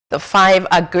The 5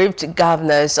 aggrieved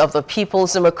governors of the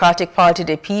People's Democratic Party,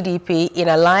 the PDP, in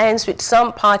alliance with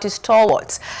some party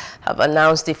stalwarts, have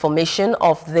announced the formation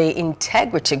of the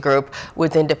integrity group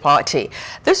within the party.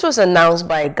 This was announced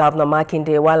by Governor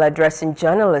Makinde while addressing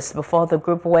journalists before the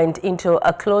group went into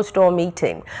a closed-door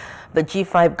meeting. The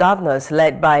G5 governors,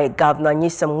 led by Governor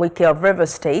Makinde of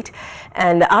Rivers State,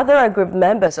 and other aggrieved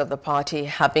members of the party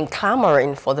have been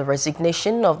clamoring for the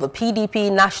resignation of the PDP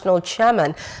national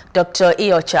chairman, Dr.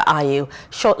 Iyorchia Ayu,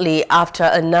 shortly after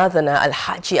a northerner,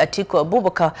 Alhaji Atiku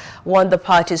Abubakar, won the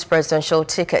party's presidential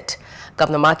ticket.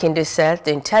 Governor Makinde said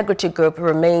the integrity group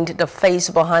remained the face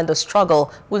behind the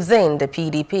struggle within the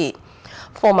PDP.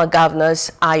 Former governors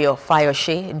Ayo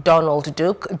Fayoshe, Donald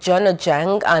Duke, Jonah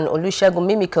Jang, and Olusegun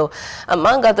Mimiko,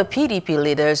 among other PDP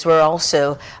leaders, were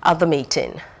also at the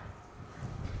meeting.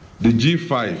 The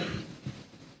G5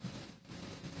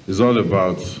 is all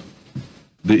about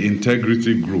the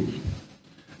integrity group.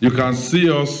 You can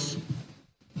see us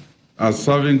as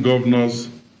serving governors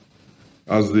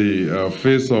as the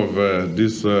face of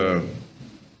this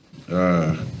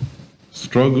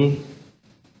struggle,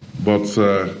 but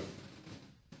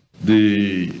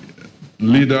the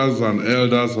leaders and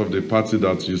elders of the party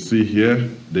that you see here,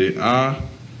 they are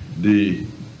the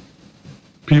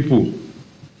people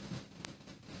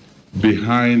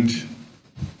behind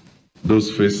those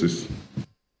faces.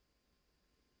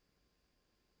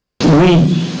 We,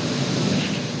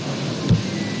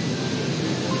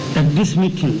 at this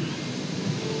meeting,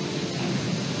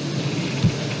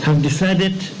 have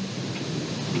decided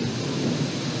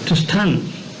to stand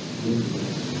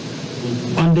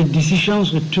on the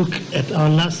decisions we took at our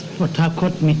last Port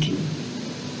Harcourt meeting.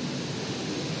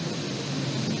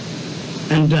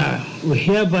 And we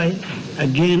hereby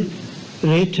again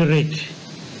reiterate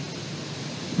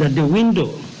that the window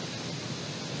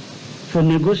for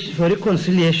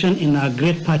reconciliation in our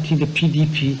great party, the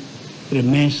PDP,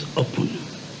 remains open.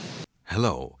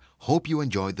 Hello, hope you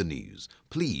enjoyed the news.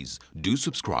 Please do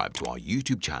subscribe to our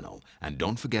YouTube channel and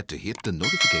don't forget to hit the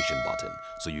notification button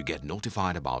so you get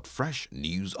notified about fresh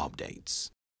news updates.